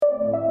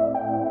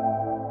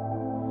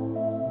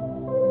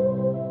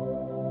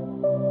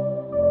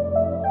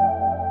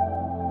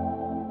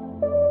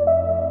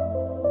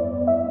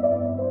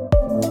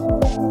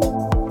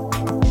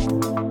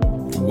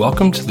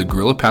Welcome to the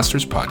Guerrilla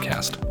Pastors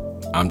Podcast.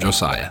 I'm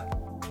Josiah.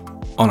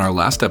 On our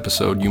last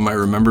episode, you might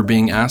remember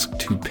being asked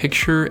to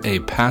picture a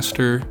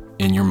pastor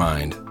in your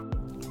mind.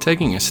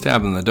 Taking a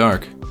stab in the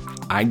dark,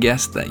 I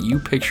guessed that you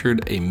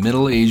pictured a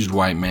middle-aged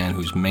white man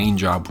whose main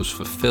job was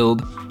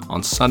fulfilled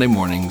on Sunday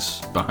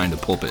mornings behind a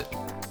pulpit.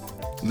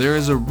 There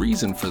is a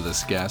reason for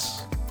this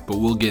guess, but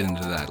we'll get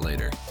into that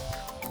later.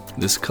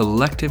 This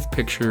collective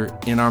picture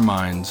in our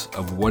minds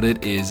of what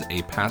it is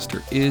a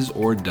pastor is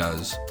or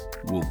does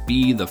will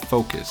be the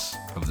focus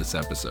of this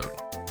episode.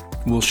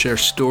 We'll share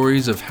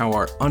stories of how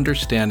our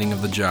understanding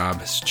of the job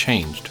has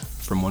changed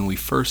from when we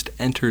first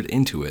entered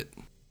into it.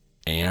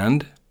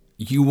 And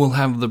you will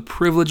have the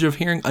privilege of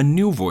hearing a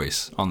new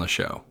voice on the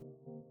show,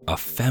 a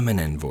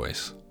feminine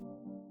voice.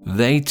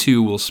 They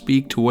too will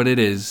speak to what it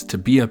is to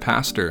be a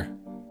pastor,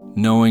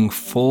 knowing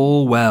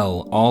full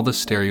well all the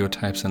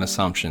stereotypes and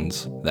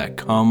assumptions that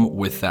come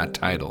with that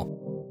title.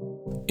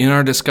 In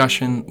our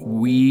discussion,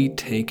 we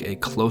take a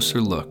closer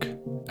look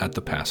at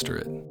the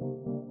pastorate.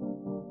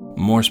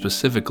 More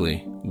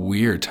specifically,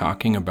 we're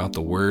talking about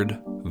the word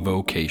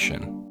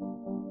vocation.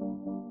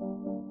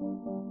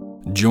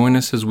 Join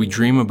us as we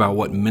dream about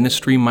what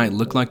ministry might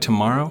look like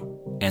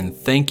tomorrow, and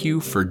thank you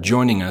for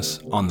joining us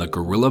on the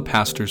Guerrilla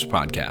Pastors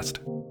Podcast.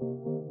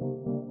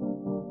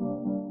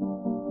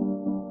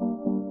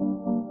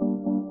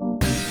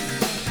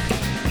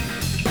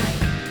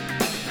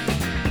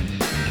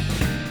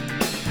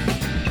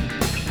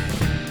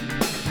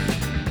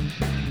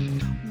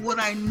 What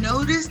I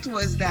noticed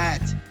was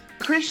that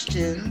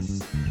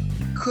Christians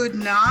could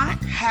not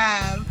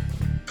have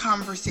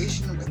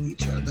conversation with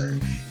each other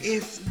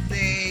if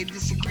they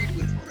disagreed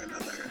with one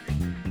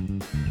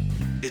another.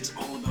 It's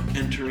all about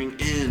entering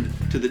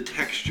into the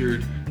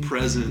textured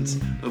presence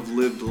of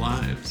lived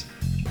lives.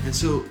 And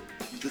so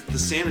the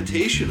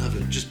sanitation of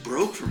it just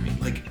broke for me.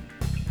 Like,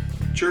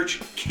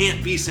 church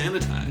can't be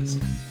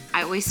sanitized.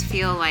 I always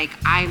feel like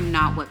I'm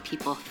not what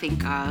people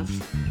think of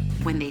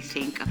when they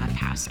think of a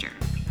pastor.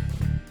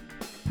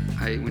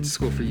 I went to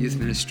school for youth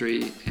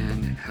ministry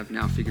and have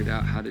now figured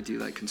out how to do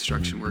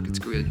construction work. It's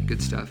good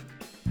stuff.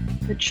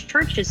 The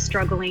church is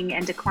struggling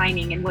and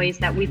declining in ways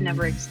that we've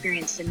never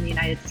experienced in the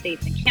United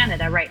States and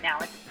Canada right now.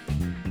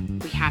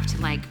 We have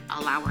to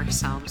allow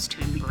ourselves to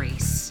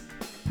embrace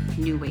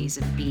new ways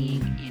of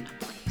being in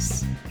a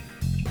place.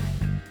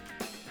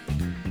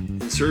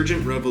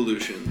 Insurgent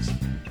revolutions,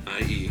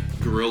 i.e.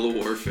 guerrilla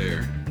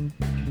warfare,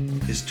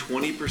 is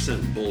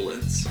 20%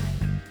 bullets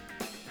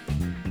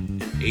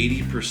and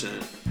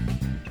 80%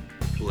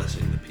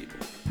 blessing the people.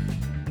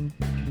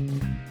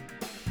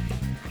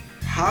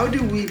 How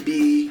do we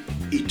be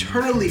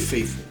eternally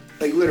faithful?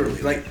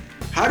 Literally.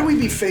 How do we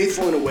be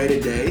faithful in a way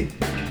today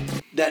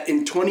that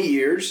in 20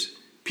 years,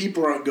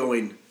 people aren't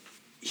going,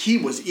 he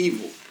was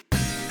evil?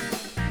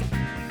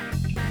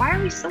 Why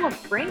are we so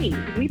afraid?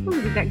 We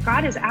believe that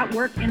God is at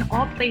work in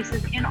all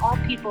places, in all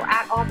people,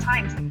 at all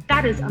times.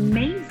 That is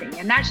amazing,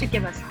 and that should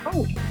give us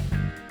hope.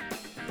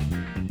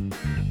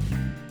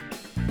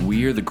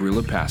 We are the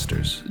Guerrilla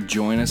Pastors.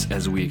 Join us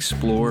as we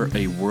explore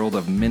a world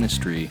of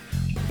ministry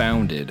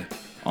founded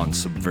on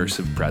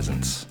subversive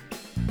presence.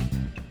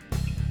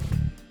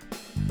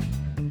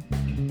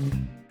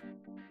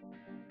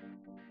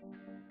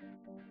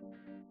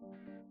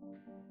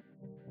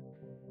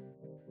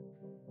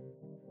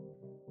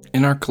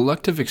 In our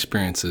collective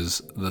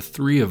experiences, the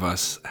three of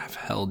us have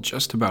held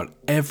just about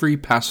every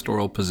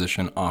pastoral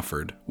position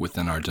offered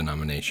within our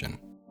denomination.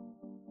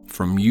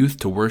 From youth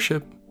to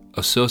worship,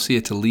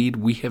 associate to lead,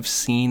 we have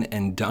seen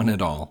and done it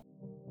all.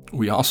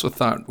 We also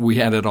thought we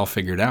had it all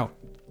figured out.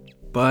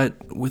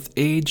 But with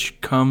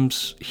age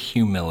comes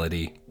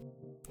humility.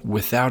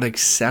 Without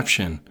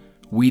exception,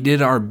 we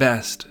did our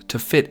best to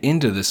fit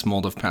into this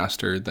mold of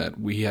pastor that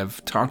we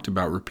have talked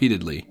about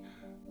repeatedly,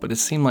 but it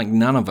seemed like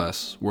none of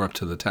us were up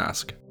to the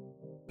task.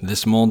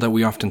 This mold that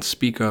we often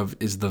speak of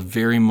is the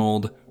very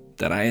mold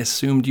that I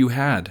assumed you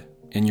had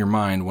in your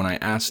mind when I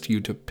asked you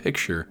to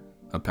picture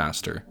a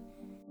pastor.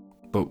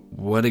 But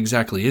what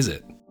exactly is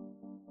it?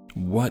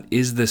 What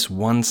is this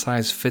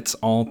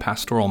one-size-fits-all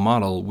pastoral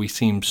model we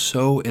seem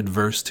so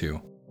adverse to?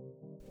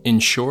 In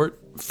short,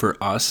 for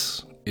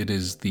us, it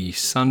is the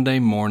Sunday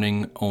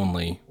morning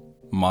only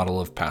model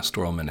of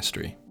pastoral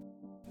ministry.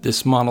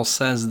 This model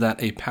says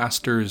that a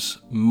pastor's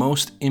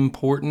most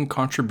important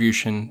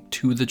contribution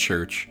to the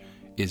church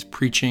is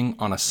preaching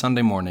on a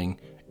Sunday morning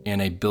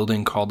in a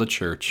building called a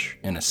church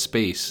in a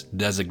space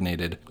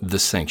designated the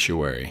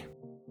sanctuary.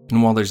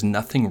 And while there's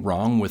nothing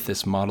wrong with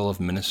this model of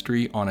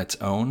ministry on its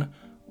own,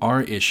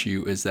 our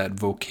issue is that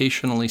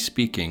vocationally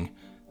speaking,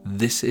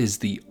 this is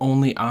the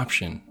only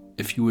option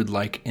if you would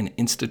like an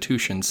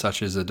institution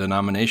such as a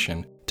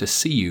denomination to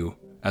see you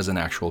as an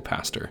actual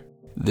pastor.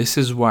 This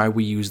is why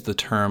we use the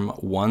term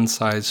one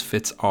size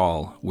fits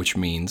all, which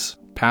means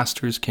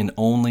pastors can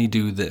only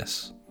do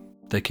this.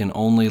 They can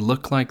only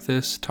look like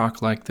this,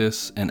 talk like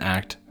this, and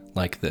act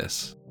like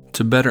this.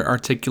 To better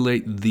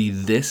articulate the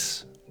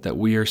this that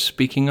we are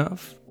speaking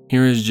of,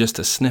 here is just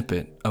a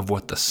snippet of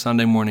what the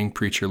Sunday morning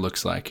preacher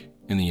looks like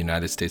in the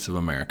United States of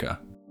America.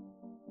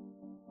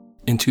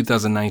 In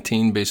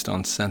 2019, based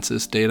on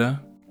census data,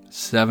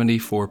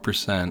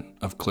 74%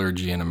 of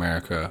clergy in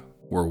America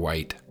were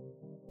white.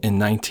 In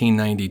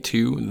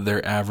 1992,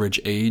 their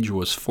average age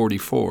was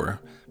 44,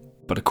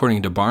 but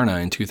according to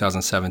Barna in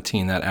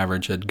 2017, that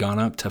average had gone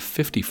up to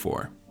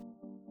 54.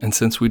 And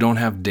since we don't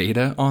have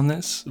data on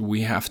this,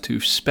 we have to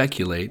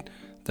speculate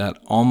that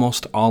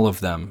almost all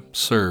of them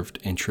served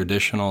in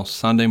traditional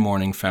Sunday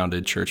morning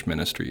founded church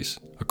ministries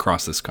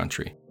across this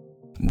country.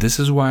 This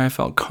is why I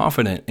felt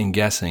confident in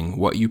guessing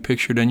what you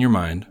pictured in your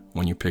mind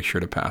when you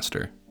pictured a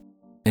pastor.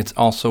 It's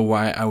also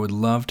why I would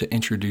love to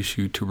introduce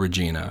you to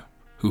Regina,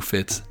 who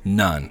fits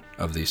none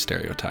of these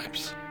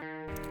stereotypes.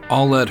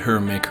 I'll let her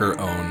make her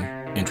own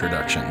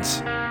introductions.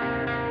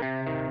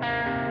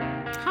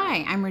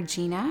 Hi, I'm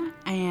Regina,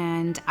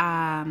 and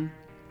I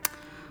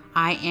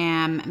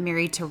am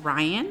married to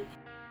Ryan.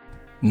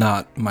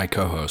 Not my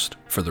co-host,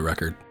 for the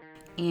record.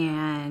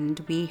 And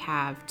we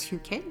have 2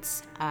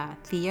 kids,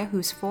 Thea,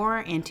 who's 4,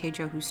 and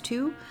Tejo, who's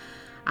 2.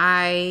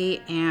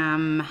 I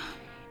am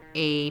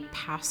a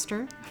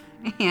pastor,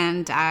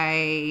 and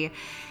I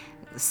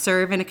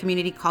serve in a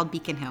community called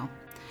Beacon Hill.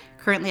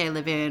 Currently, I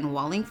live in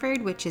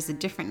Wallingford, which is a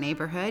different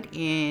neighborhood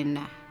in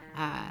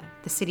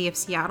the city of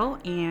Seattle,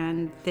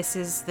 and this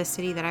is the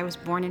city that I was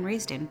born and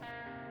raised in.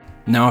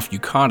 Now, if you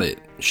caught it,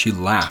 she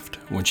laughed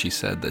when she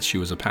said that she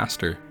was a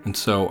pastor, and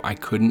so I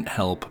couldn't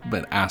help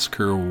but ask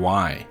her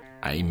why.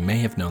 I may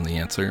have known the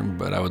answer,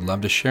 but I would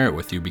love to share it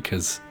with you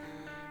because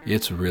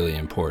it's really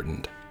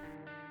important.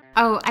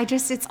 Oh,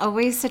 it's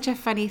always such a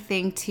funny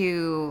thing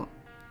to,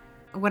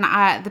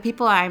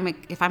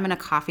 if I'm in a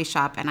coffee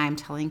shop and I'm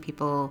telling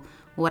people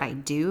what I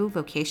do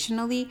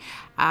vocationally,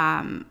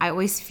 I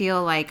always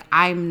feel like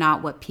I'm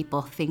not what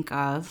people think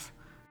of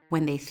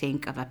when they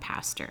think of a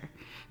pastor.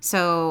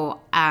 So,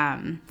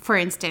 for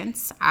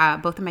instance,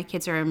 both of my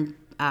kids are in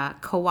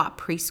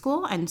co-op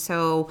preschool, and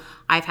so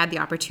I've had the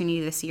opportunity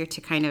this year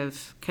to kind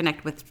of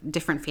connect with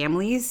different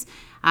families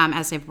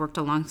as I've worked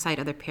alongside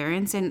other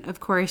parents. And of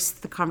course,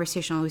 the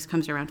conversation always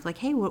comes around to like,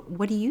 hey,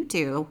 what do you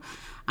do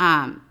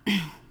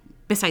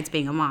besides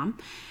being a mom?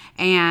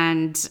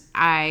 And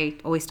I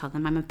always tell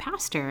them I'm a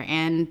pastor,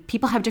 and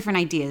people have different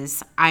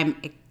ideas. I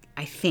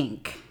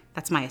think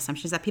that's my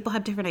assumption, is that people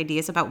have different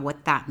ideas about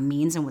what that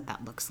means and what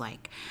that looks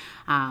like.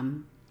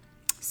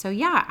 So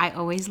yeah, I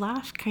always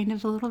laugh kind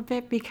of a little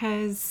bit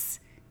because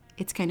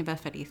it's kind of a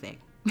funny thing.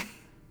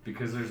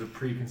 Because there's a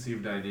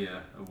preconceived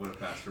idea of what a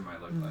pastor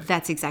might look like.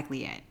 That's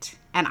exactly it.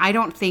 And I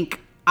don't think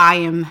I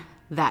am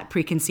that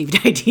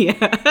preconceived idea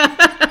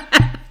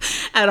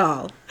at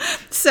all.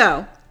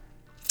 So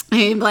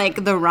I'm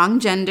like the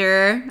wrong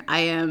gender. I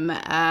am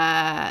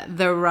I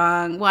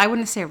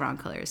wouldn't say wrong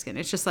color of skin.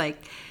 It's just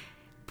like,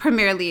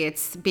 primarily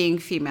it's being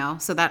female.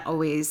 So that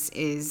always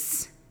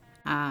is,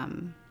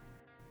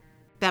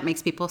 that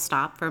makes people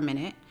stop for a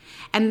minute.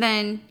 And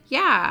then,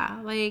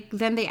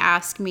 then they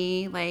ask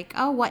me like,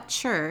 oh, what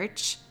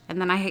church?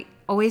 And then I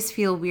always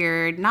feel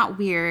weird,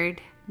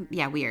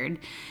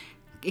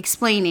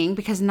 explaining,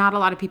 because not a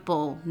lot of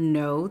people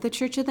know the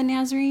Church of the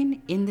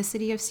Nazarene in the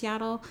city of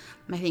Seattle.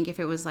 I think if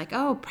it was like,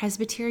 oh,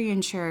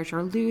 Presbyterian Church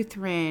or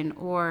Lutheran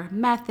or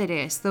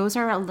Methodist, those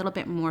are a little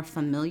bit more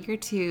familiar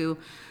to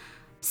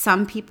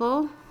some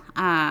people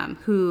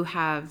who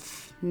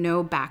have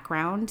no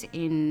background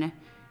in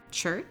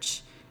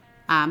church.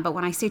 But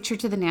when I say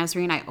Church of the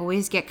Nazarene, I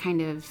always get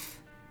kind of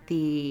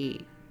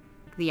they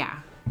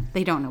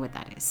don't know what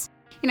that is.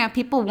 You know,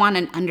 people want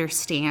to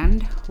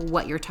understand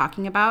what you're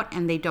talking about,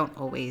 and they don't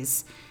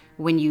always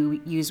when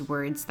you use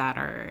words that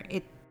are,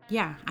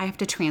 I have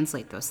to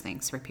translate those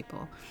things for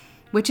people,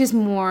 which is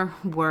more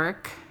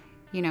work.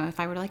 You know, if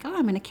I were like, oh,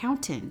 I'm an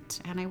accountant,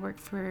 and I work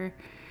for,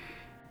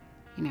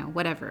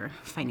 whatever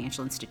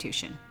financial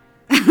institution,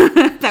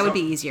 that would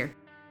be easier.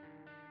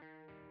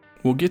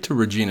 We'll get to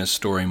Regina's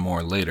story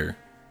more later,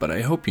 but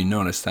I hope you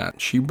noticed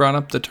that she brought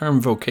up the term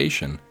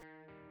vocation.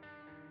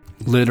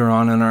 Later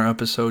on in our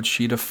episode,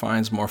 she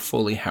defines more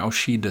fully how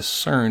she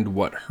discerned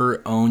what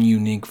her own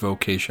unique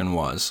vocation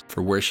was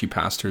for where she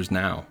pastors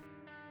now.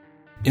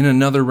 In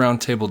another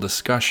roundtable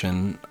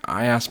discussion,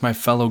 I asked my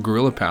fellow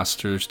guerrilla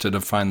pastors to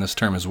define this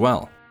term as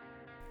well.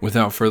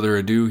 Without further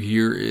ado,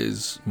 here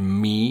is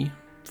me,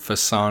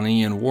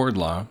 Fasani, and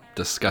Wardlaw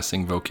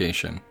discussing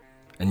vocation.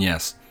 And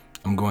yes,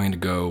 I'm going to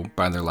go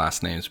by their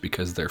last names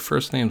because their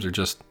first names are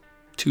just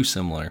too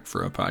similar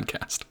for a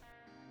podcast.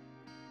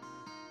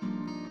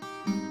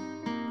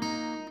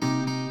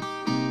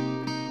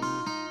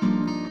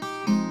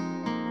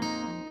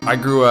 I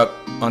grew up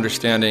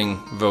understanding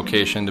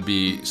vocation to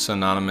be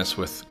synonymous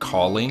with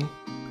calling.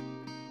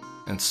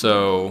 And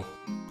so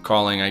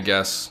calling, I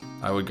guess,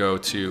 I would go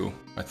to,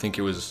 I think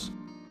it was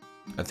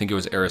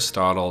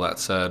Aristotle that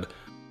said,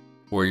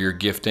 where your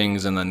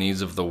giftings and the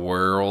needs of the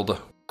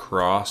world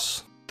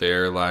cross,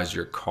 there lies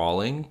your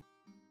calling.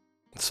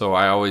 So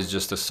I always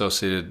just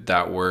associated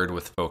that word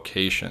with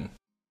vocation.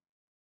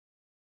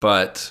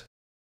 But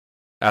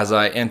as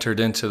I entered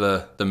into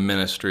the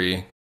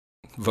ministry,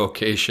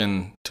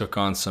 vocation took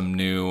on some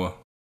new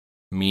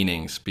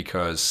meanings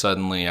because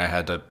suddenly I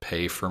had to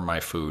pay for my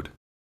food.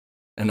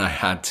 and I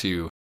had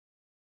to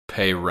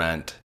pay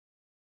rent,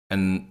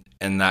 and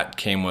that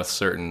came with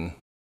certain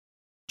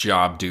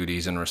job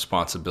duties and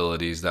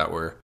responsibilities that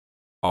were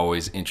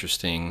always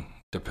interesting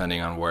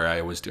depending on where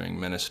I was doing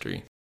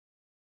ministry.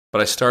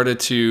 But I started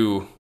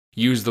to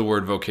use the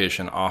word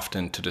vocation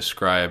often to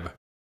describe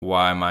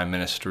why my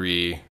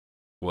ministry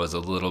was a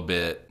little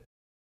bit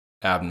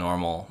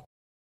abnormal.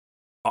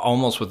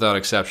 Almost without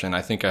exception,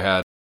 I think I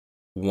had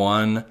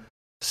 1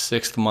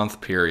 6-month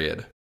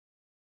period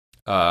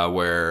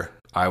where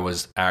I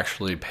was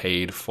actually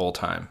paid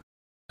full-time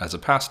as a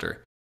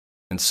pastor.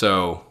 And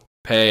so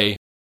pay,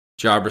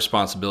 job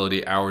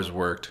responsibility, hours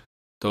worked,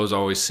 those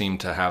always seemed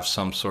to have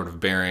some sort of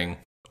bearing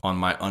on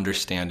my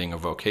understanding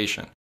of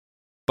vocation.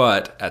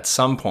 But at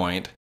some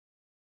point,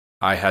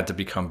 I had to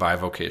become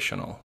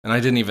bivocational. And I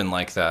didn't even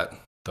like the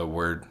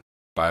word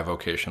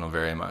bivocational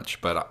very much,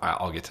 but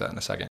I'll get to that in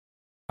a second.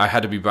 I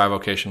had to be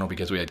bivocational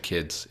because we had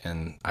kids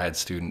and I had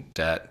student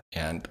debt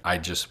and I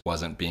just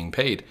wasn't being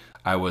paid.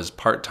 I was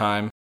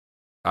part-time.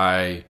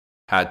 I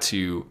had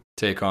to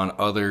take on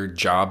other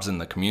jobs in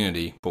the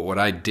community. But what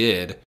I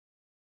did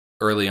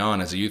early on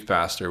as a youth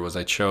pastor was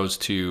I chose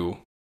to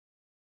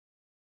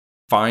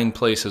find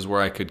places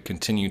where I could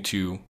continue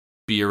to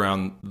be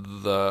around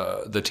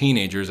the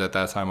teenagers at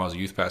that time I was a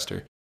youth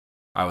pastor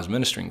I was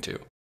ministering to.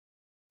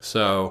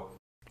 So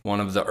one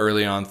of the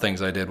early on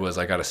things I did was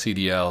I got a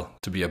CDL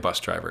to be a bus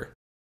driver.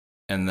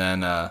 And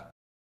then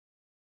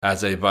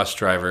as a bus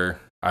driver,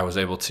 I was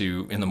able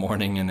to, in the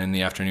morning and in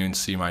the afternoon,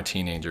 see my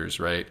teenagers,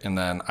 right? And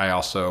then I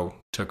also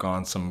took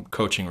on some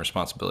coaching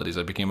responsibilities.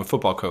 I became a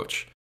football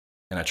coach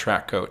and a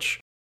track coach.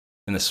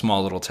 In this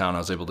small little town, I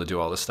was able to do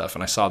all this stuff.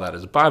 And I saw that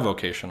as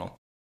bivocational.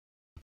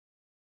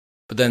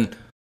 But then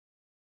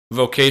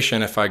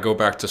vocation, if I go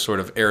back to sort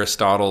of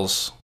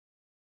Aristotle's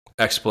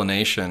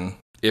explanation,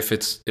 if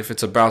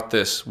it's about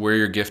this, where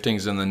your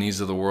giftings and the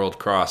needs of the world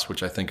cross,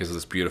 which I think is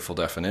this beautiful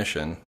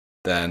definition,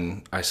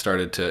 then I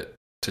started to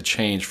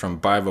change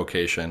from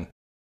bivocation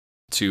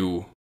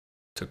to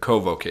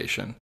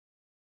co-vocation.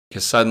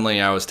 Because suddenly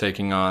I was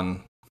taking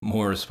on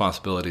more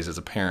responsibilities as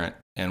a parent.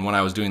 And when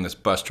I was doing this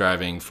bus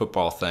driving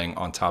football thing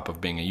on top of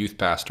being a youth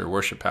pastor,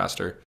 worship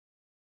pastor,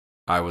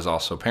 I was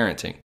also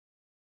parenting.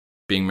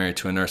 Being married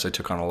to a nurse, I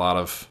took on a lot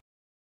of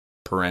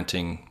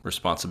parenting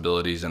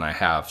responsibilities, and I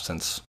have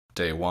since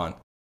day one.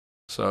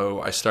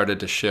 So I started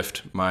to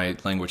shift my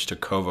language to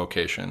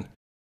co-vocation,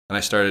 and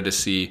I started to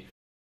see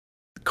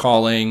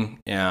calling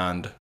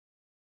and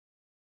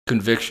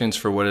convictions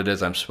for what it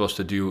is I'm supposed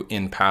to do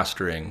in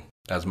pastoring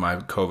as my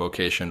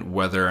co-vocation,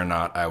 whether or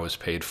not I was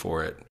paid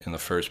for it in the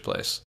first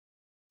place.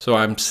 So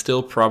I'm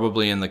still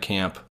probably in the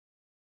camp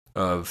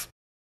of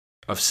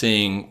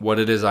seeing what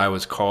it is I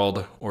was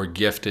called or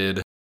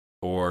gifted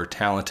or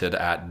talented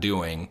at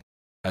doing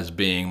as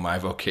being my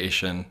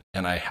vocation,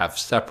 and I have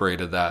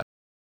separated that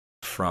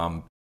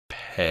from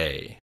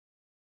pay.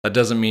 That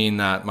doesn't mean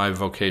that my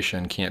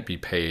vocation can't be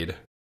paid,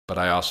 but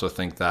I also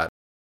think that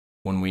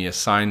when we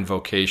assign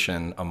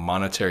vocation a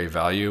monetary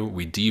value,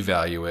 we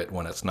devalue it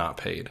when it's not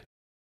paid.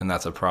 And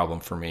that's a problem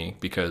for me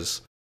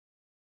because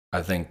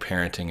I think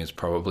parenting is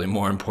probably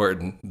more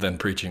important than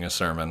preaching a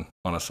sermon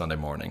on a Sunday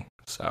morning.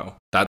 So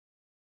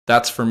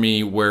that's for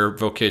me where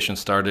vocation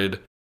started,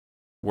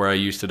 where I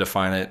used to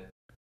define it,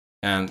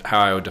 and how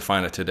I would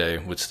define it today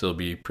would still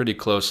be pretty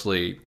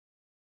closely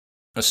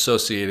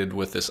associated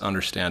with this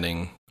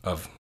understanding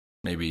of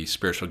maybe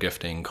spiritual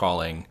gifting,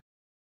 calling,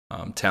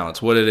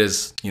 talents, what it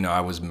is,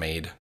 I was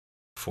made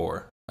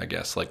for, I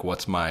guess. Like,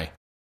 what's my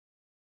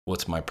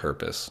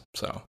purpose?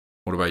 So,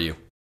 what about you?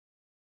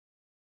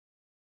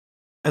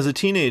 As a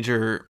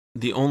teenager,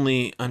 the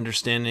only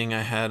understanding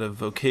I had of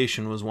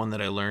vocation was one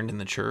that I learned in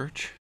the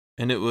church,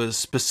 and it was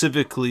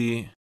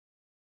specifically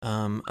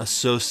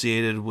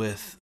associated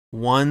with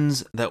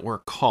ones that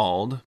were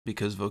called,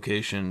 because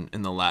vocation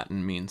in the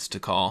Latin means to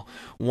call,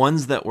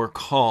 ones that were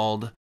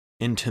called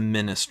into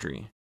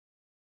ministry.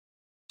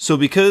 So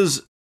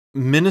because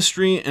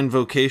ministry and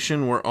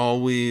vocation were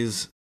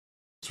always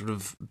sort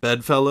of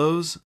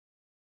bedfellows,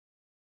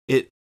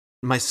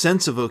 my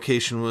sense of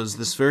vocation was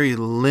this very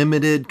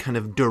limited kind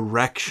of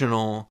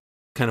directional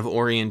kind of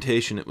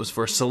orientation. It was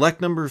for a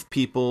select number of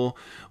people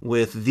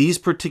with these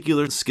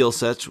particular skill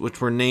sets, which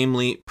were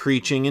namely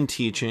preaching and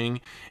teaching,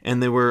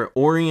 and they were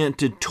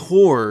oriented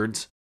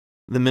towards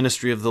the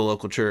ministry of the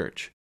local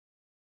church.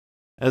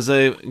 As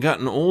I've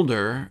gotten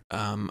older,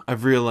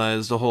 I've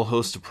realized a whole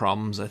host of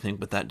problems, I think,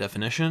 with that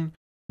definition,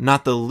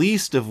 not the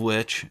least of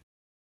which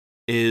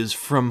is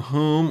from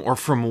whom or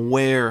from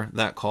where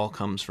that call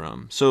comes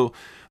from. So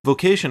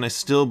vocation, I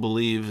still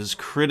believe, is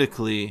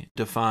critically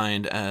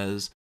defined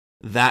as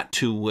that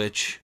to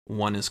which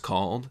one is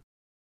called.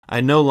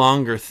 I no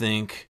longer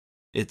think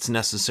it's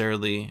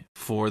necessarily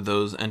for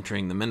those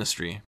entering the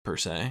ministry, per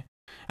se.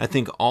 I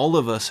think all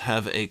of us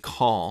have a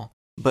call,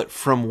 but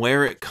from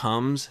where it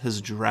comes has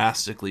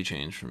drastically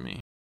changed for me.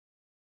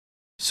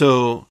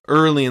 So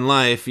early in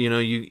life,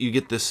 you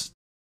get this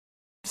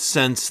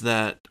sense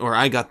that, or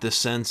I got this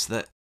sense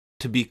that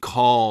to be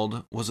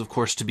called was, of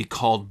course, to be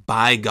called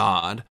by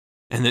God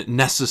and it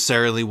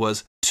necessarily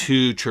was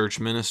to church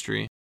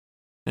ministry.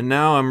 And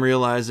now I'm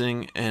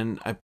realizing, and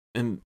I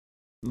am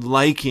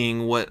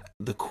liking what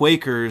the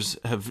Quakers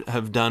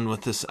have done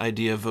with this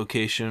idea of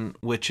vocation,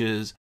 which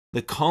is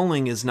the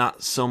calling is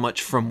not so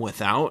much from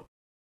without,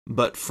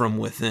 but from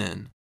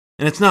within.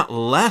 And it's not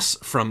less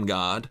from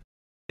God.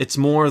 It's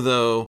more,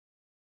 though,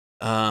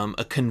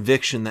 a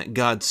conviction that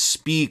God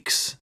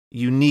speaks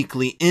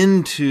uniquely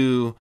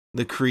into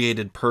the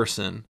created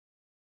person.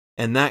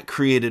 And that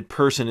created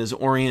person is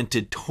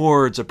oriented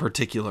towards a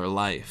particular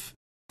life.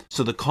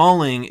 So the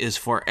calling is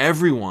for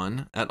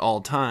everyone at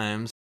all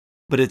times,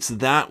 but it's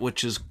that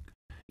which is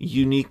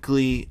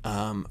uniquely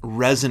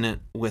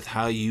resonant with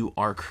how you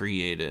are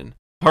created.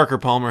 Parker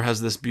Palmer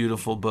has this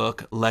beautiful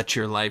book, Let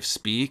Your Life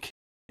Speak,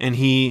 and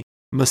he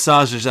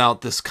massages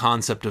out this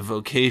concept of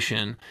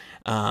vocation,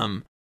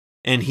 and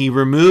he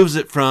removes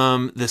it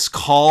from this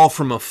call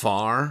from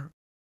afar,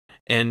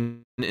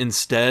 and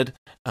instead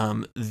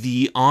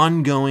the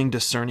ongoing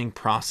discerning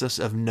process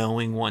of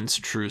knowing one's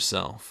true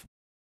self.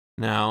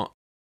 Now,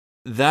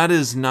 that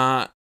is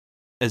not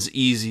as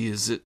easy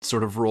as it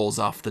sort of rolls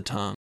off the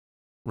tongue,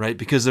 right?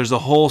 Because there's a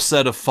whole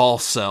set of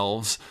false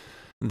selves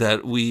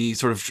that we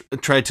sort of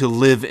try to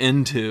live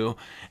into.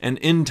 And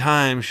in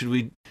time, should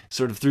we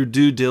sort of through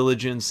due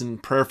diligence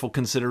and prayerful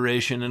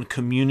consideration and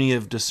community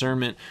of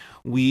discernment,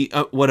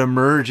 what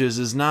emerges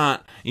is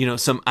not,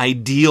 some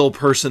ideal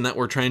person that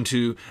we're trying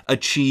to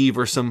achieve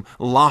or some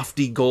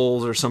lofty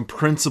goals or some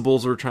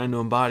principles we're trying to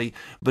embody,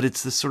 but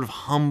it's this sort of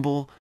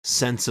humble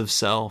sense of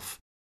self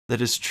that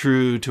is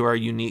true to our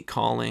unique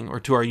calling or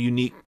to our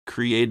unique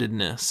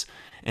createdness.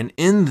 And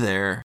in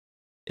there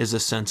is a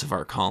sense of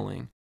our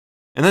calling.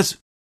 And that's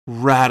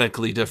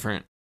radically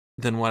different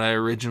than what I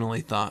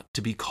originally thought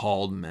to be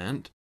called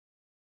meant.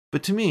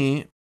 But to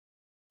me,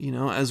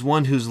 as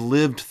one who's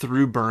lived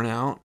through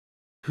burnout,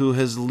 who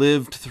has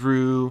lived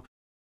through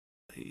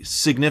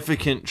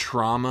significant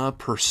trauma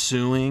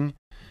pursuing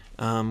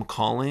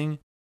calling,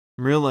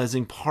 I'm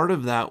realizing part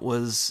of that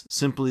was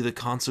simply the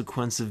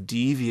consequence of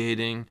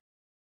deviating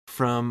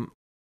from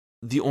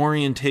the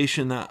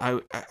orientation that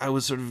I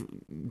was sort of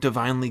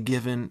divinely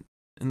given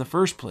in the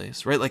first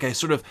place, right? Like I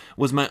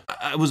was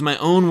my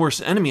own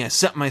worst enemy. I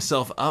set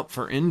myself up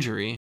for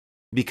injury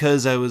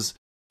because I was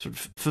sort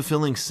of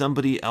fulfilling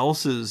somebody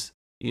else's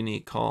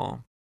unique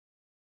call.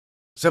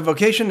 So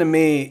vocation to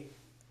me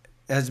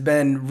has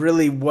been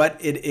really what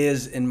it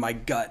is in my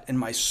gut, in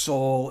my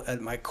soul,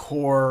 at my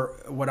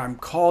core, what I'm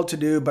called to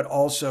do, but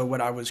also what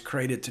I was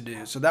created to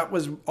do. So that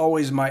was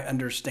always my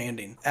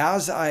understanding.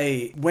 As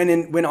I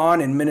went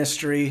on in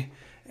ministry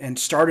and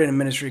started in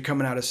ministry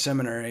coming out of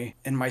seminary,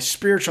 and my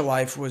spiritual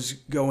life was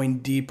going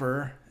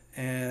deeper,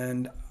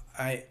 and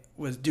I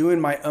was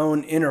doing my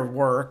own inner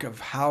work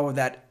of how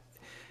that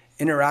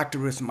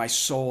interacted with my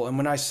soul. And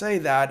when I say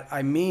that,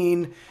 I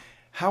mean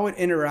how it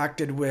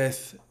interacted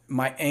with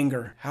my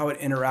anger, how it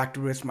interacted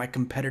with my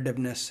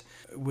competitiveness,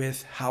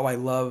 with how I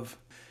love.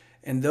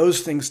 And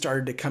those things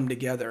started to come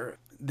together.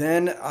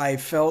 Then I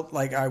felt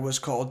like I was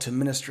called to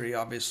ministry,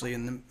 obviously,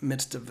 in the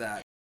midst of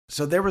that.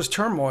 So there was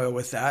turmoil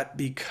with that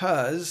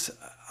because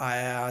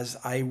as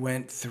I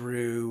went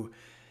through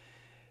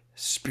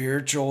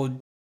spiritual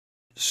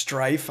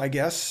strife, I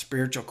guess,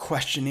 spiritual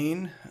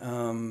questioning,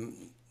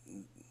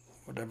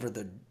 whatever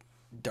the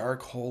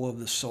dark hole of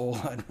the soul,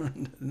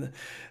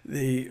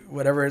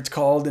 whatever it's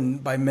called,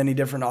 and by many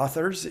different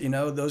authors,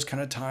 those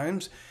kind of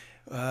times,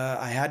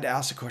 I had to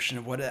ask the question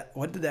of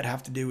what did that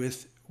have to do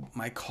with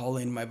my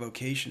calling, my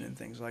vocation, and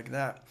things like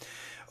that.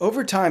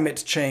 Over time,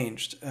 it's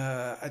changed.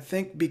 I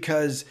think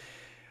because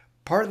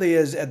partly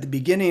is at the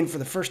beginning, for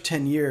the first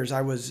 10 years,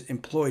 I was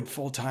employed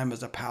full-time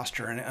as a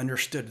pastor, and I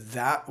understood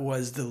that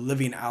was the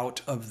living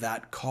out of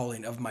that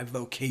calling, of my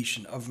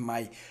vocation, of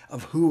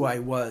who I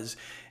was.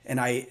 And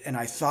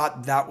I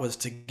thought that was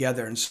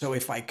together. And so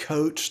if I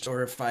coached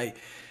or if I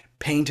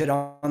painted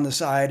on the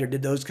side or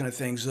did those kind of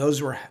things,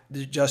 those were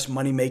just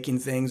money-making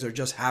things or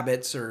just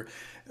habits or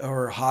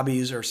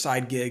hobbies or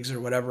side gigs or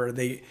whatever.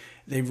 They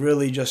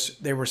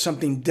were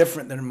something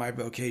different than my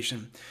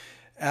vocation.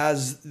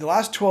 As the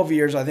last 12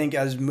 years, I think,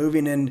 as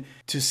moving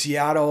into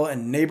Seattle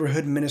and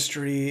neighborhood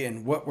ministry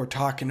and what we're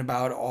talking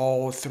about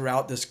all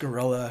throughout this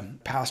guerrilla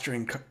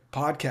pastoring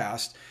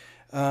podcast,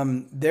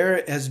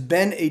 there has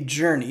been a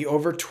journey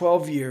over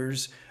 12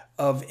 years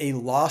of a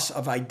loss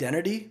of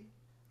identity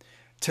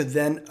to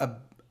then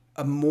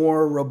a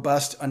more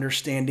robust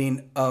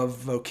understanding of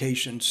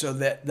vocation, so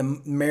that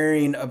the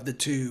marrying of the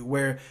two,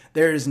 where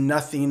there is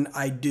nothing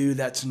I do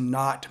that's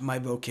not my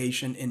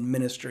vocation in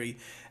ministry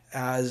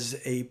as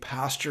a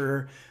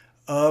pastor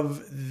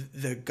of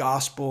the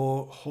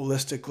gospel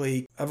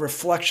holistically, a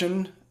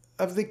reflection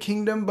of the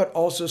kingdom, but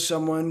also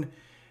someone,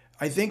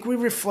 I think we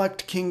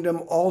reflect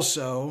kingdom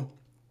also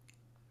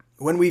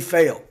when we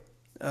fail.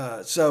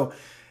 So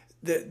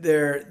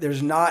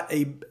there's not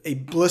a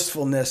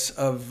blissfulness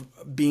of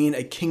being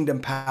a kingdom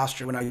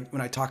pastor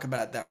when I talk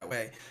about it that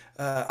way.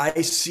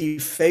 I see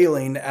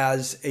failing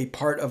as a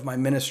part of my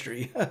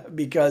ministry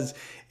because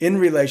in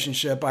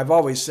relationship, I've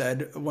always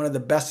said one of the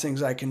best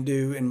things I can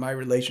do in my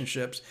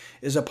relationships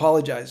is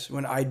apologize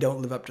when I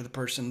don't live up to the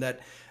person that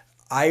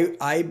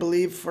I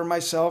believe for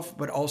myself,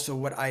 but also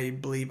what I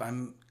believe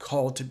I'm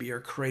called to be or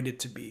created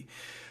to be.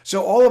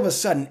 So all of a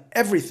sudden,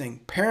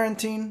 everything,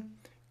 parenting,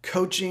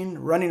 coaching,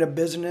 running a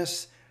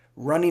business,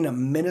 running a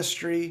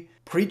ministry,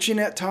 preaching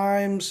at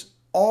times,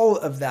 all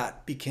of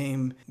that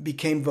became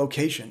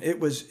vocation.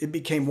 It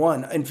became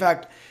one. In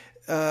fact,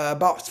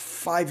 about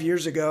 5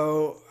 years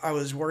ago, I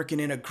was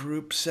working in a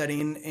group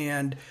setting,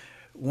 and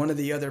one of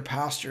the other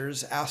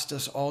pastors asked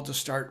us all to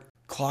start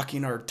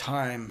clocking our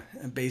time,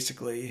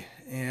 basically,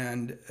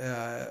 and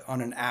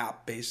on an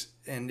app base.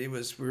 And we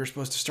were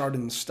supposed to start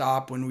and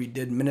stop when we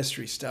did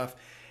ministry stuff.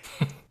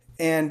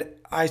 And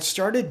I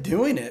started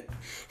doing it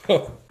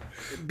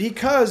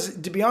because,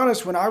 to be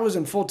honest, when I was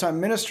in full-time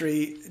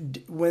ministry,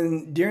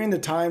 during the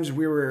times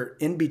we were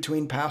in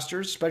between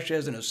pastors, especially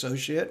as an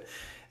associate,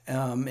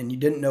 and you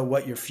didn't know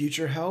what your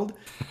future held,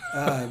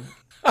 I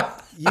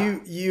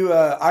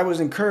was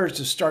encouraged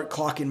to start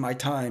clocking my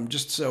time,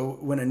 just so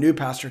when a new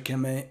pastor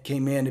came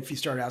in, if he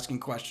started asking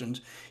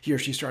questions, he or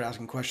she started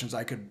asking questions,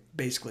 I could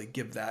basically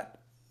give that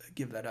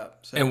up.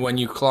 So. And when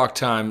you clock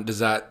time, does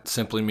that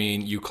simply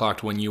mean you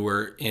clocked when you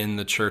were in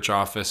the church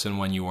office and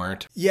when you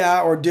weren't?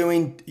 Yeah, or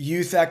doing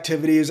youth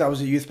activities. I was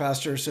a youth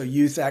pastor, so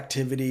youth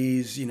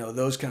activities,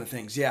 those kind of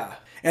things. Yeah.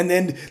 And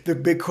then the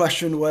big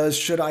question was,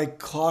 should I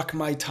clock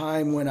my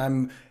time when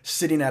I'm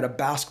sitting at a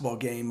basketball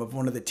game of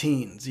one of the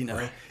teens?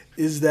 Right.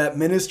 Is that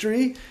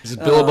ministry? Is it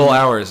billable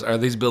hours? Are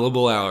these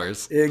billable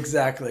hours?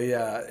 Exactly,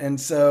 yeah. And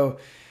so,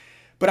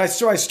 I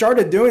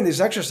started doing this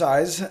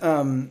exercise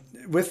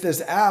with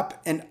this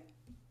app, and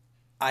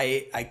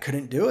I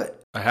couldn't do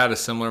it. I had a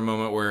similar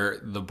moment where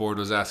the board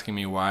was asking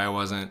me why I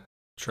wasn't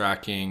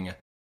tracking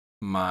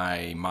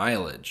my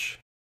mileage.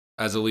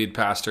 As a lead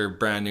pastor,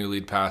 brand new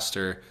lead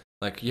pastor,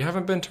 like, you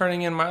haven't been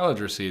turning in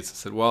mileage receipts. I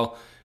said, well,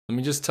 let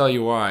me just tell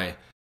you why.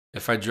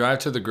 If I drive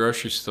to the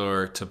grocery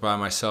store to buy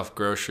myself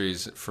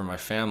groceries for my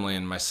family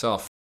and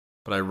myself,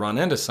 but I run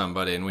into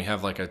somebody and we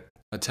have like a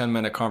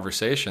 10-minute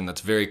conversation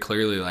that's very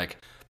clearly like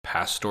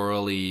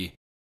pastorally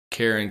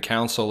care and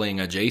counseling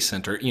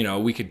adjacent, or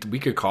we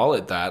could call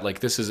it that. Like,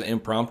 this is an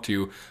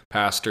impromptu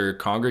pastor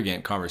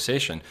congregant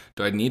conversation.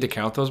 Do I need to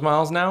count those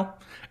miles now?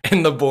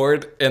 And the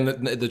board and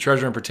the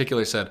treasurer in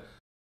particular said,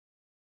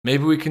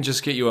 maybe we can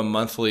just get you a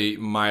monthly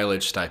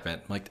mileage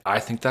stipend. Like, I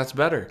think that's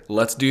better.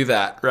 Let's do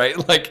that, right?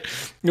 Like,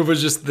 it was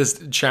just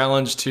this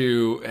challenge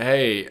to,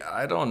 hey,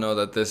 I don't know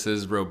that this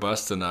is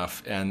robust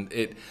enough. And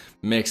it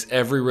makes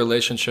every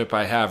relationship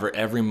I have or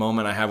every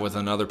moment I have with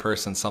another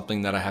person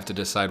something that I have to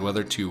decide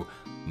whether to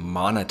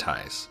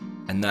monetize.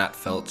 And that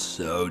felt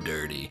so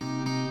dirty.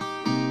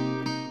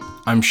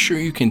 I'm sure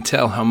you can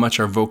tell how much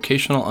our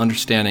vocational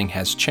understanding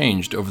has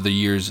changed over the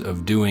years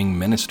of doing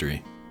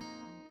ministry.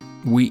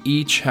 We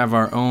each have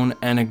our own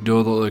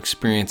anecdotal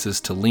experiences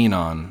to lean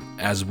on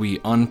as we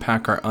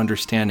unpack our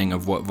understanding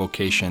of what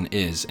vocation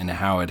is and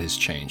how it has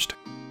changed.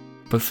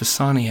 But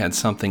Fasani had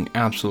something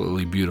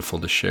absolutely beautiful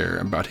to share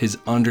about his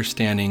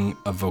understanding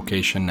of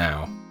vocation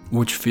now,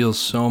 which feels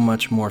so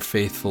much more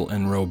faithful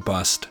and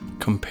robust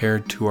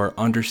compared to our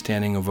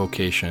understanding of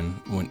vocation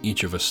when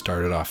each of us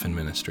started off in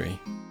ministry.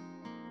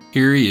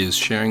 Here he is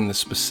sharing the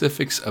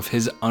specifics of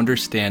his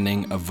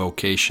understanding of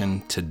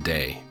vocation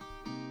today.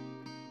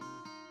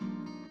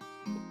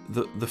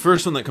 The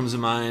first one that comes to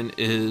mind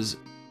is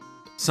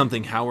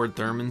something Howard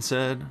Thurman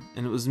said,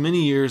 and it was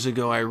many years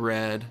ago I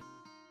read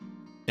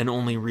and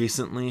only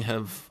recently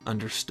have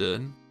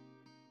understood.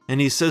 And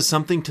he says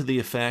something to the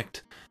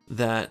effect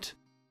that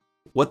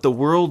what the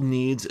world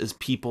needs is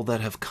people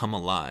that have come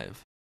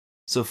alive.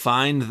 So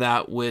find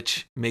that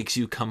which makes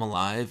you come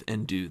alive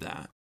and do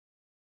that.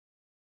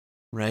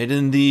 Right?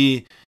 And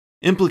the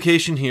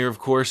implication here, of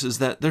course, is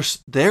that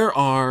there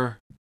are,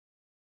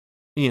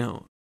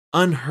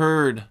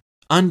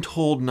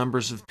 untold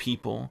numbers of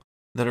people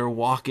that are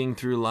walking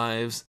through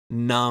lives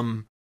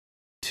numb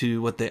to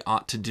what they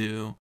ought to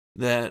do,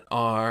 that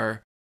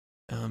are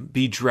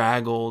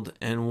bedraggled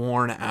and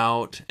worn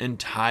out and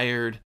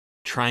tired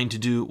trying to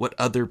do what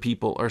other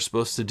people are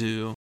supposed to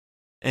do,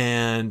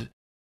 and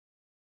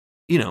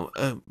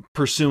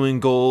pursuing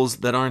goals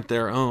that aren't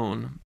their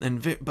own.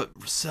 But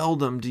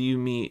seldom do you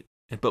meet,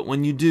 but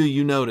when you do,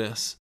 you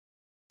notice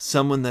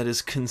someone that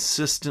is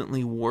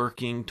consistently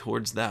working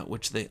towards that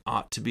which they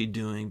ought to be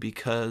doing,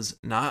 because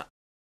not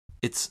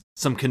it's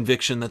some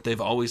conviction that they've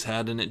always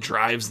had and it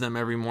drives them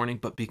every morning,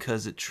 but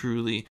because it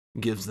truly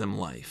gives them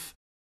life.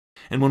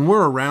 And when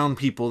we're around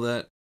people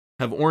that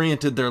have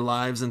oriented their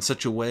lives in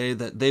such a way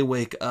that they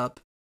wake up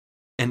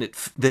and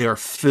they are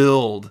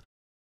filled,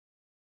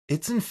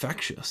 it's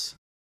infectious,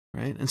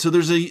 right? And so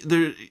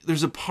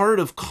there's a part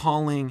of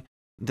calling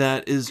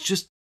that is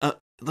just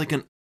like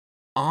an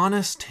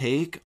honest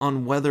take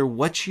on whether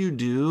what you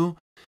do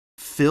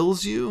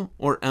fills you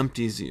or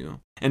empties you.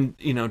 And,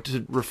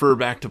 to refer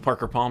back to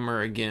Parker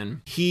Palmer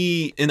again,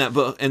 he, in that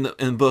book, in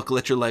the book,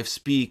 Let Your Life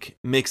Speak,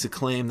 makes a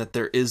claim that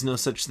there is no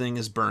such thing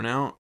as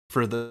burnout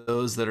for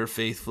those that are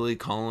faithfully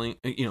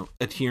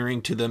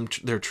adhering to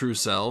their true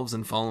selves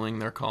and following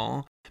their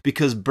call.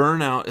 Because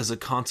burnout is a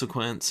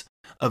consequence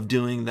of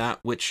doing that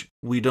which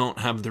we don't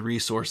have the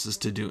resources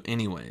to do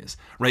anyways,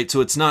 right?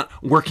 So it's not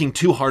working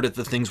too hard at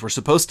the things we're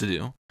supposed to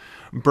do.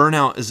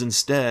 Burnout is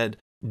instead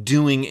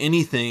doing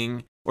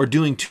anything or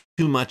doing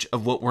too much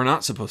of what we're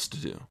not supposed to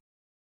do,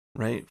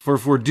 right? For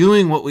if we're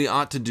doing what we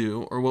ought to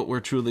do or what we're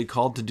truly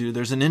called to do,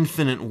 there's an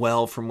infinite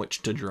well from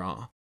which to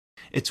draw.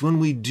 It's when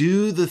we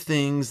do the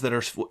things that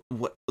are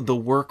the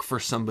work for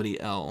somebody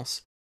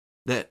else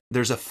that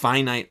there's a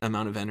finite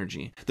amount of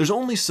energy. There's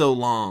only so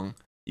long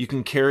you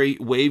can carry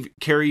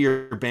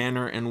your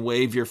banner and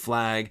wave your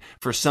flag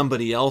for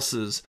somebody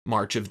else's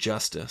march of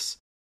justice,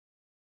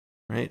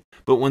 right?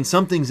 But when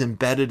something's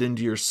embedded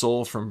into your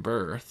soul from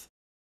birth,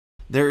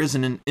 there is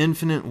an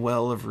infinite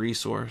well of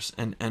resource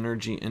and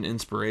energy and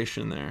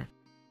inspiration there,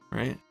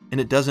 right? And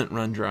it doesn't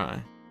run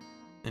dry.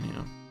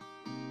 Anyhow.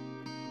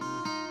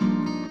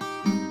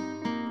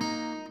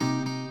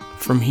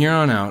 From here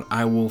on out,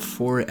 I will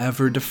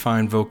forever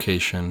define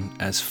vocation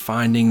as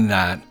finding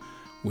that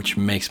which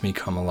makes me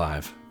come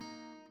alive.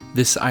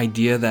 This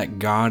idea that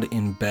God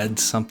embeds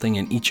something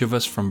in each of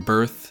us from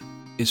birth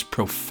is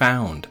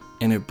profound,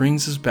 and it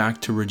brings us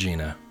back to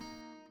Regina.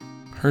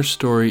 Her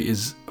story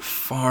is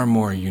far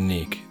more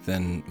unique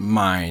than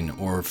mine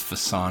or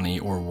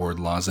Fasani or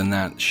Wardlaw's in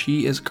that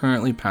she is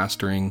currently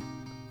pastoring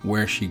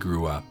where she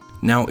grew up.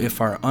 Now, if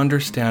our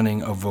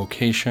understanding of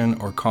vocation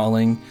or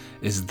calling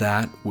is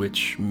that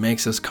which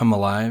makes us come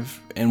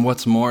alive, and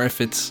what's more,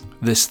 if it's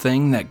this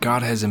thing that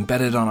God has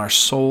embedded on our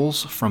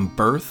souls from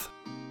birth,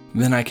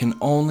 then I can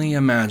only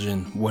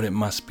imagine what it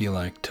must be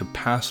like to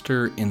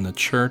pastor in the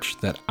church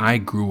that I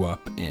grew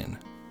up in.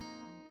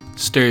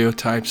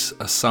 Stereotypes,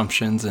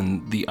 assumptions,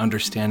 and the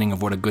understanding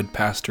of what a good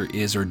pastor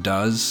is or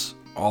does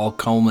all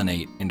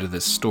culminate into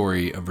this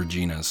story of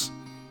Regina's.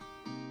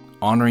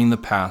 Honoring the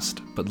past,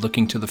 but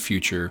looking to the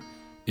future,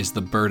 is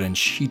the burden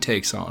she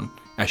takes on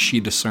as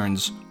she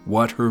discerns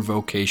what her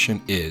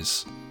vocation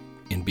is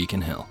in Beacon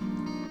Hill.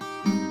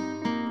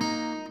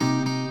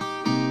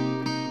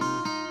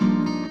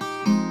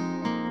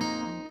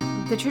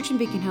 The church in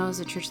Beacon Hill is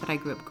a church that I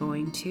grew up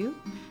going to.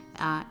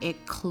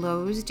 It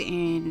closed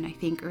in, I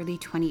think, early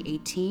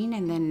 2018,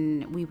 and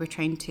then we were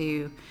trying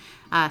to,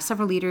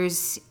 several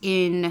leaders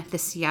in the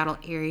Seattle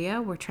area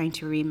were trying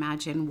to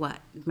reimagine what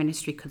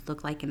ministry could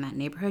look like in that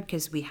neighborhood,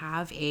 because we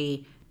have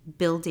a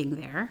building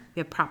there, we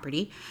have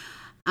property,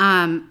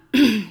 and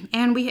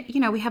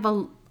we have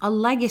a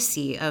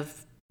legacy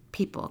of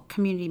people,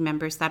 community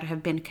members that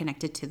have been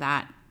connected to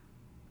that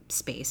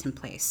space and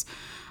place.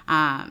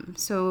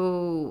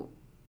 So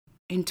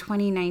in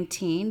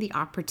 2019, the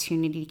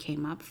opportunity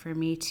came up for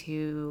me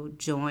to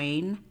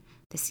join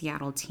the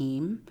Seattle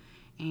team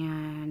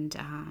and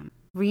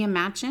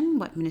reimagine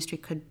what ministry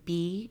could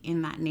be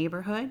in that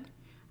neighborhood.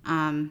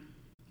 I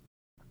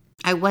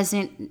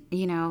wasn't,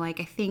 I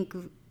think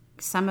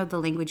some of the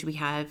language we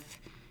have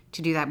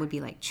to do that would be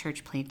like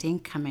church planting,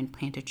 come and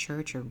plant a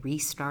church or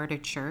restart a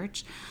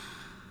church.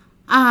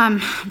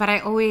 But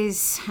I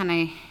always have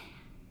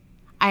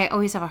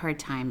a hard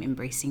time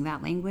embracing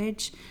that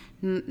language.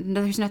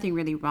 There's nothing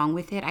really wrong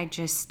with it. I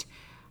just,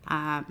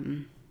 I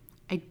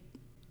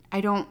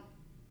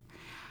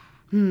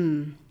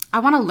want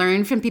to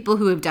learn from people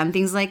who have done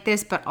things like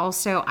this, but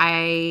also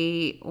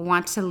I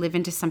want to live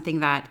into something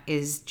that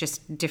is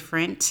just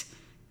different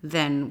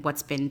than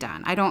what's been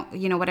done. I don't,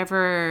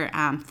 whatever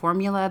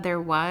formula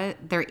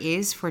there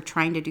is for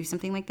trying to do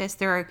something like this,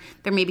 there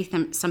may be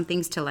some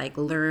things to like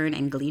learn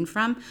and glean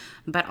from,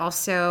 but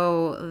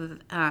also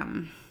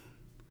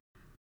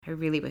I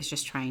really was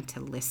just trying to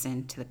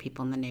listen to the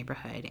people in the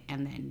neighborhood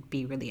and then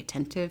be really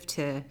attentive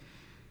to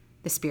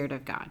the Spirit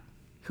of God,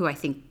 who I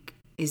think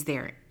is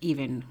there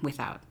even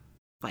without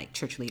like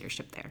church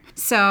leadership there.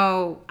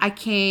 So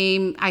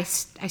I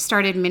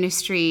started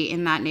ministry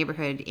in that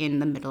neighborhood in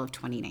the middle of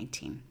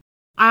 2019.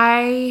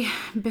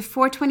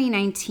 Before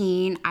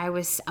 2019, I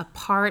was a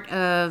part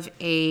of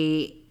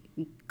a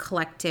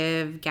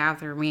collective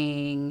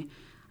gathering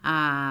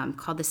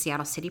called the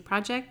Seattle City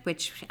Project,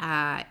 which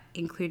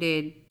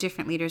included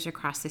different leaders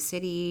across the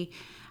city,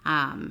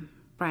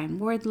 Brian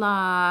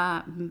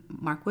Wardlaw,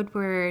 Mark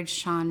Woodward,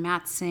 Sean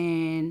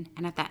Matson,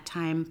 and at that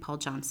time, Paul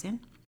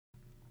Johnson.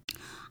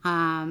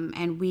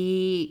 And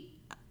we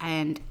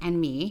got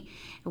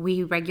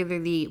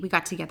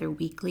together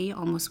weekly,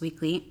 almost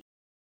weekly,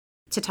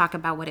 to talk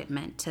about what it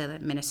meant to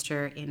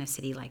minister in a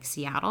city like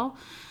Seattle.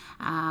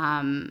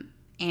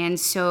 And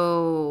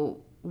so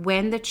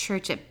when the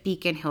church at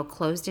Beacon Hill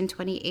closed in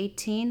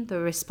 2018, the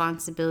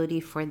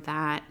responsibility for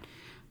that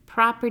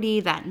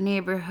property, that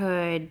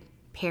neighborhood,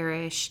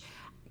 parish,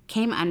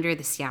 came under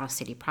the Seattle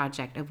City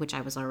Project, of which I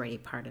was already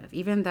part of,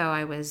 even though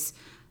I was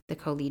the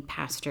co-lead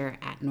pastor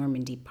at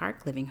Normandy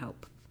Park, Living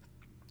Hope.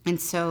 And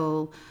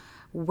so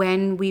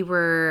when we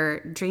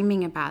were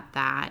dreaming about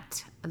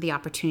that, the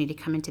opportunity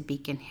to come into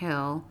Beacon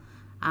Hill,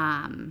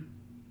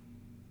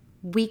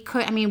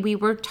 we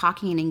were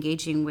talking and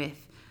engaging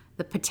with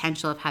the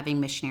potential of having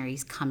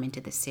missionaries come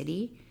into the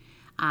city.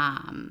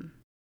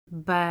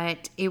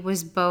 But it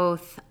was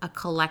both a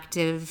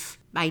collective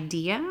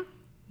idea,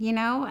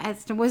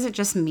 as it wasn't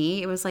just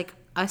me. It was like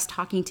us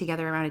talking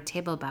together around a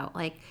table about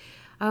like,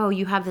 oh,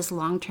 you have this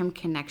long-term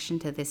connection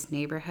to this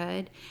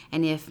neighborhood.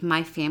 And if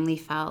my family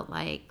felt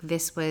like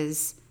this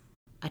was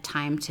a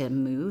time to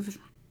move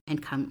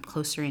and come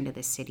closer into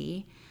the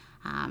city.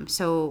 My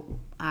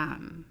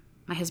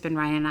husband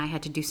Ryan and I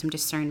had to do some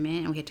discernment,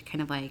 and we had to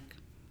kind of like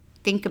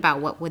think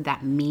about what would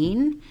that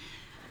mean.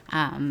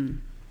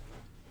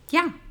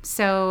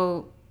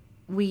 So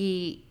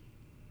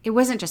it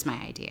wasn't just my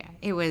idea.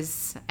 It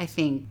was, I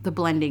think, the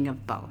blending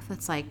of both.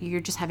 It's like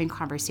you're just having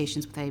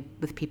conversations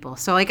with people.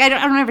 So like I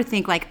don't ever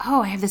think like,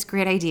 oh, I have this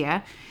great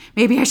idea.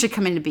 Maybe I should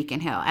come into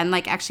Beacon Hill. And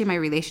like actually my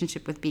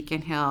relationship with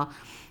Beacon Hill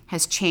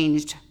has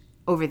changed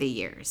over the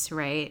years,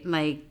 right?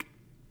 Like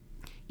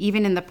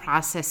even in the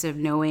process of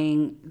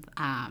knowing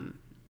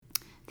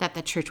that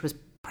the church was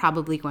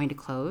probably going to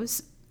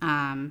close,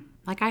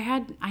 like I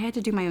had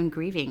to do my own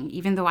grieving,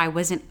 even though I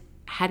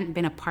hadn't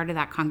been a part of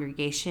that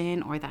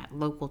congregation or that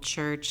local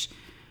church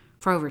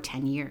for over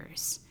 10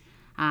 years.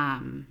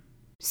 Or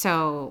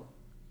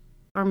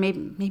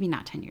maybe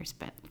not 10 years,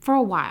 but for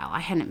a while I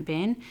hadn't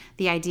been.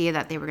 The idea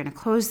that they were going to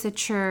close the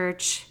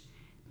church,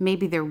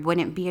 maybe there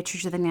wouldn't be a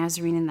Church of the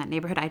Nazarene in that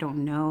neighborhood. I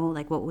don't know.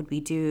 Like, what would we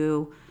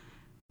do?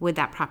 Would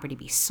that property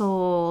be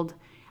sold?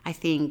 I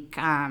think,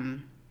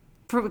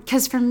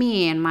 because for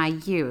me in my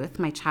youth,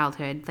 my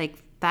childhood,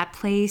 like that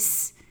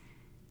place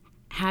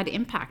had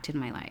impact in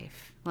my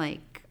life.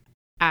 Like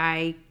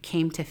I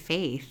came to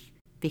faith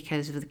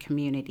because of the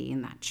community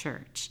in that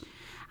church.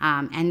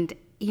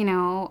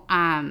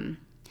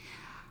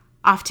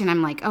 Often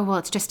I'm like, oh, well,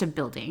 it's just a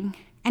building.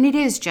 And it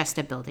is just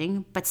a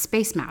building, but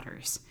space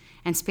matters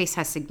and space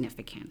has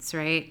significance,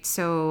 right?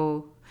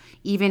 So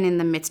even in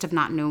the midst of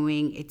not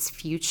knowing its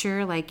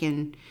future, like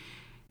in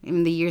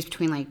the years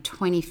between like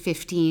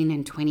 2015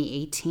 and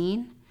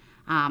 2018,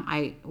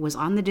 I was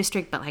on the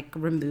district, but like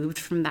removed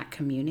from that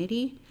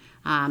community.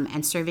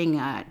 And serving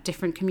a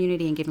different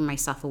community and giving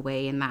myself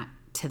away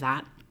to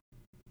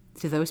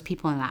those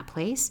people in that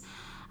place.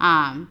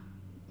 There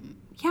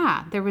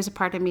was a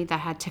part of me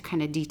that had to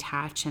kind of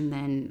detach and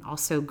then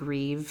also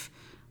grieve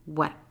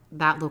what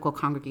that local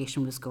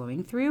congregation was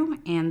going through.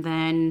 And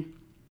then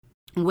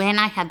when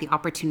I had the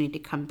opportunity to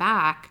come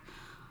back,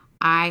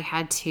 I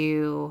had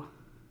to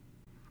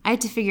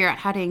figure out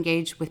how to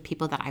engage with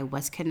people that I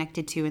was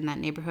connected to in that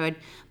neighborhood,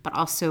 but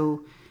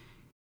also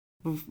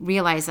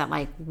realize that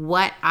like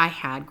what I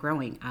had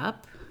growing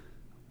up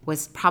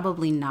was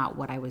probably not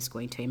what I was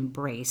going to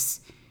embrace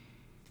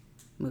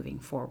moving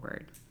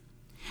forward.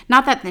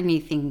 Not that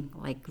anything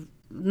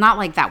not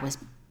like that was,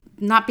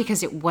 not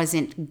because it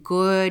wasn't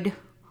good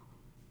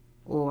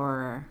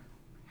or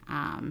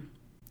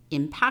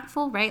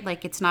impactful, right?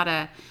 Like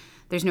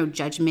there's no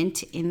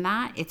judgment in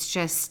that. It's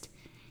just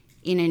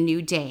in a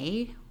new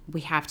day, we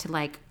have to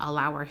like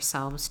allow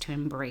ourselves to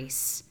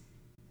embrace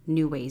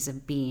new ways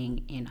of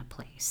being in a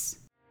place.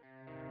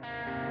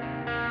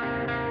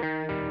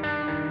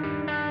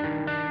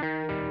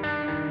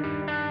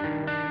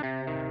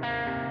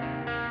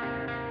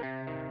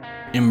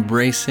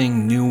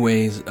 Embracing new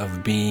ways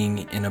of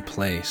being in a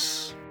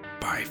place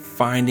by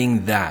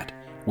finding that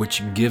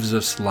which gives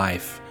us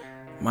life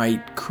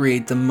might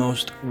create the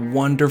most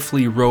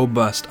wonderfully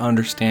robust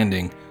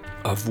understanding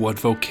of what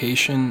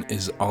vocation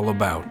is all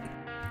about.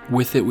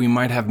 With it, we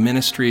might have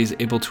ministries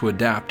able to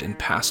adapt and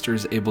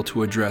pastors able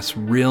to address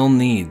real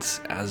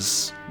needs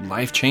as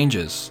life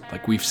changes,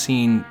 like we've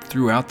seen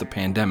throughout the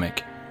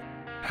pandemic.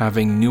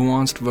 Having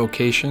nuanced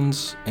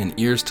vocations and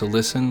ears to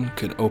listen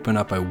could open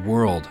up a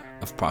world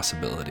of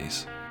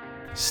possibilities.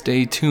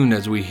 Stay tuned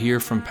as we hear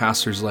from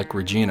pastors like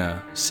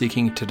Regina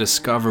seeking to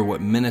discover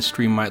what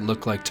ministry might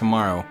look like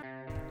tomorrow.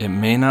 It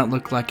may not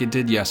look like it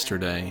did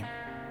yesterday,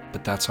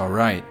 but that's all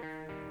right,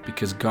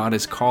 because God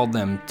has called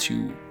them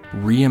to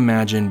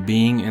reimagine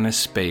being in a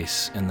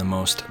space in the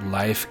most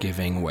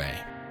life-giving way.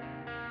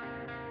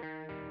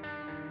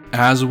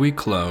 As we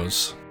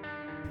close,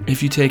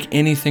 if you take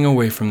anything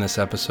away from this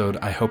episode,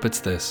 I hope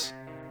it's this: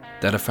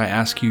 that if I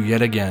ask you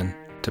yet again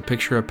to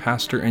picture a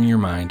pastor in your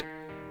mind,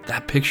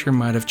 that picture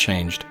might have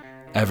changed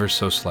ever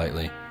so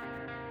slightly.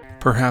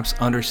 Perhaps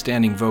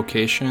understanding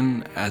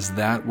vocation as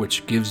that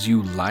which gives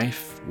you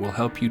life will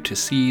help you to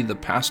see the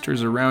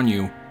pastors around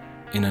you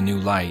in a new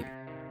light.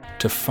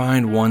 To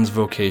find one's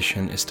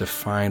vocation is to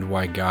find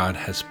why God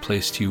has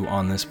placed you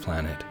on this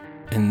planet.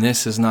 And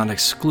this is not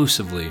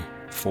exclusively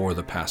for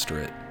the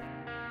pastorate.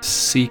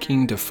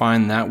 Seeking to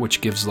find that which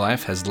gives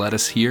life has led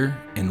us here,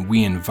 and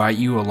we invite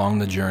you along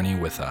the journey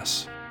with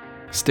us.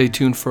 Stay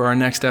tuned for our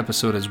next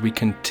episode as we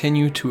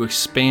continue to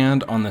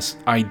expand on this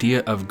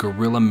idea of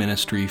guerrilla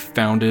ministry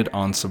founded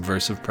on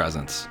subversive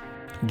presence.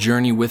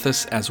 Journey with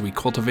us as we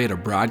cultivate a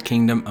broad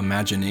kingdom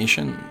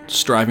imagination,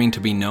 striving to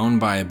be known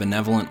by a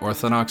benevolent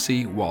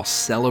orthodoxy while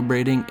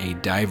celebrating a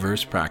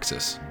diverse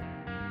praxis.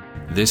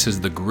 This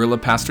is the Guerrilla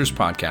Pastors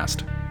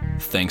Podcast.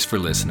 Thanks for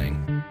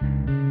listening.